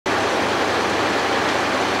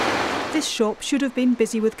This shop should have been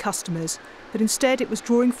busy with customers, but instead it was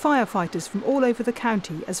drawing firefighters from all over the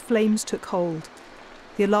county as flames took hold.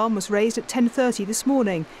 The alarm was raised at 10:30 this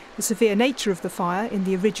morning, the severe nature of the fire in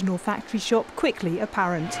the original factory shop quickly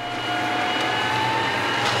apparent.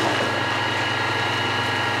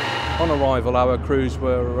 On arrival, our crews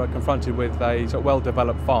were confronted with a sort of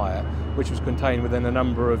well-developed fire, which was contained within a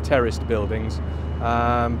number of terraced buildings,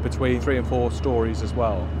 between 3 and 4 stories as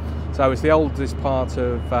well. So it's the oldest part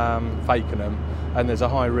of Fakenham, and there's a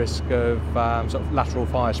high risk of sort of lateral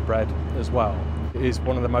fire spread as well. It is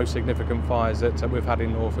one of the most significant fires that we've had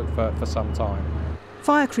in Norfolk for some time.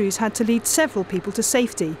 Fire crews had to lead several people to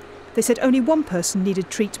safety. They said only one person needed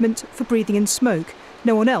treatment for breathing in smoke.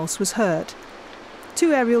 No one else was hurt.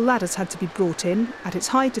 2 aerial ladders had to be brought in. At its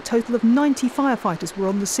height, a total of 90 firefighters were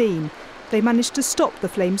on the scene. They managed to stop the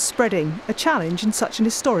flames spreading, a challenge in such an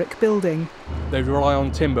historic building. They rely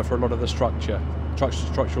on timber for a lot of the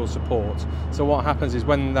structural support. So what happens is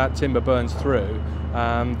when that timber burns through,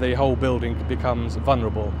 the whole building becomes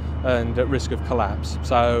vulnerable and at risk of collapse.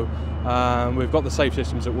 So we've got the safe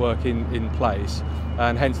systems at work in place,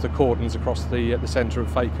 and hence the cordons across the centre of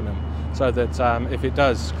Fakenham, so that if it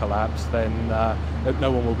does collapse, then no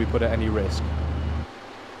one will be put at any risk.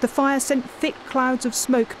 The fire sent thick clouds of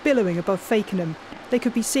smoke billowing above Fakenham. They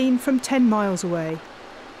could be seen from 10 miles away.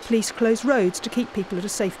 Police closed roads to keep people at a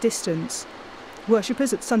safe distance.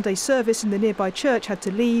 Worshippers at Sunday service in the nearby church had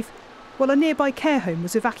to leave, while a nearby care home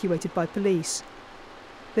was evacuated by police.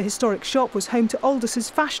 The historic shop was home to Aldous'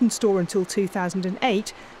 fashion store until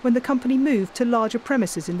 2008, when the company moved to larger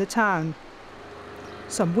premises in the town.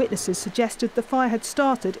 Some witnesses suggested the fire had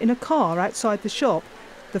started in a car outside the shop.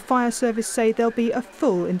 The fire service say there'll be a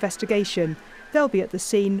full investigation. They'll be at the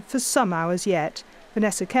scene for some hours yet.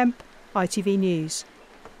 Vanessa Kemp, ITV News.